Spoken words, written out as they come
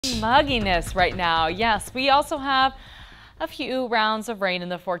Mugginess right now. Yes, we also have a few rounds of rain in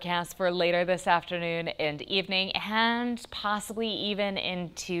the forecast for later this afternoon and evening, and possibly even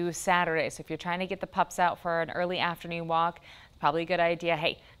into Saturday. So if you're trying to get the pups out for an early afternoon walk, it's probably a good idea.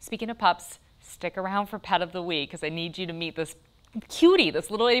 Hey, speaking of pups, stick around for Pet of the Week because I need you to meet this cutie, this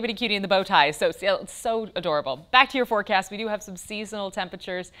little itty bitty cutie in the bow tie. It's so adorable. Back to your forecast. We do have some seasonal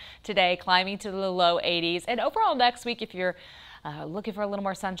temperatures today, climbing to the low 80s. And overall next week, if you're looking for a little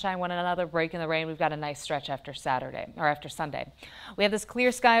more sunshine, want another break in the rain, we've got a nice stretch after Saturday or after Sunday. We have this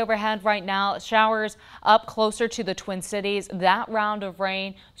clear sky overhead right now. Showers up closer to the Twin Cities. That round of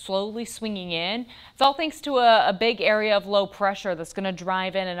rain slowly swinging in. It's all thanks to a big area of low pressure that's going to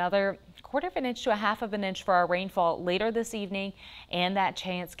drive in another quarter of an inch to a half of an inch for our rainfall later this evening, and that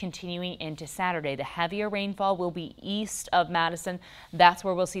chance continuing into Saturday. The heavier rainfall will be east of Madison. That's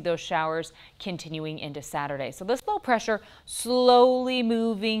where we'll see those showers continuing into Saturday. So this low pressure slowly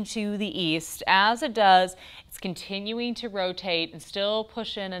moving to the east. As it does, it's continuing to rotate and still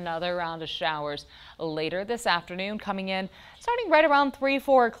push in another round of showers later this afternoon, coming in starting right around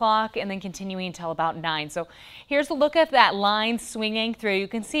 3-4 o'clock and then continuing until about 9. So here's a look at that line swinging through. You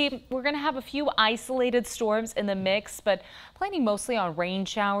can see we're going to have a few isolated storms in the mix, but planning mostly on rain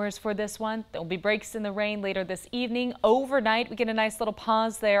showers for this one. There will be breaks in the rain later this evening. Overnight, we get a nice little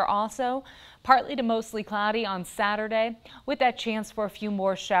pause there also. Partly to mostly cloudy on Saturday, with that chance for a few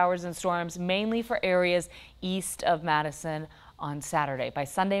more showers and storms, mainly for areas east of Madison on Saturday. By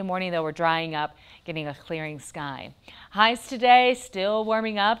Sunday morning, though, we're drying up, getting a clearing sky. Highs today still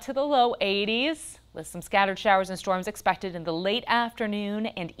warming up to the low 80s, with some scattered showers and storms expected in the late afternoon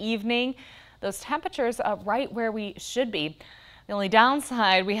and evening. Those temperatures are right where we should be. The only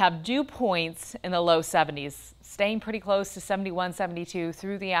downside, we have dew points in the low 70s, staying pretty close to 71, 72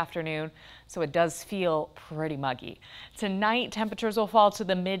 through the afternoon, so it does feel pretty muggy. Tonight, temperatures will fall to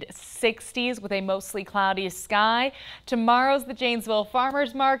the mid-60s with a mostly cloudy sky. Tomorrow's the Janesville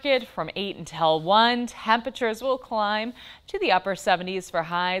Farmers Market from 8 until 1. Temperatures will climb to the upper 70s for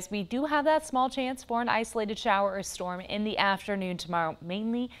highs. We do have that small chance for an isolated shower or storm in the afternoon tomorrow,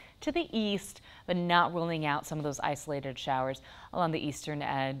 mainly to the east, but not ruling out some of those isolated showers along the eastern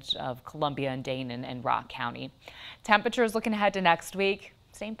edge of Columbia and Dane and Rock County. Temperatures looking ahead to next week,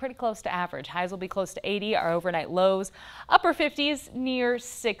 staying pretty close to average. Highs will be close to 80, our overnight lows upper 50s near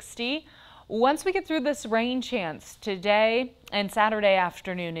 60. Once we get through this rain chance today and Saturday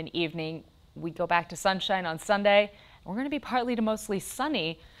afternoon and evening, we go back to sunshine on Sunday. We're going to be partly to mostly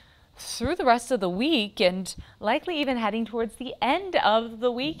sunny through the rest of the week, and likely even heading towards the end of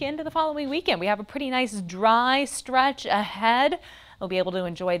the week into the following weekend. We have a pretty nice dry stretch ahead. We'll be able to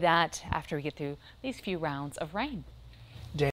enjoy that after we get through these few rounds of rain.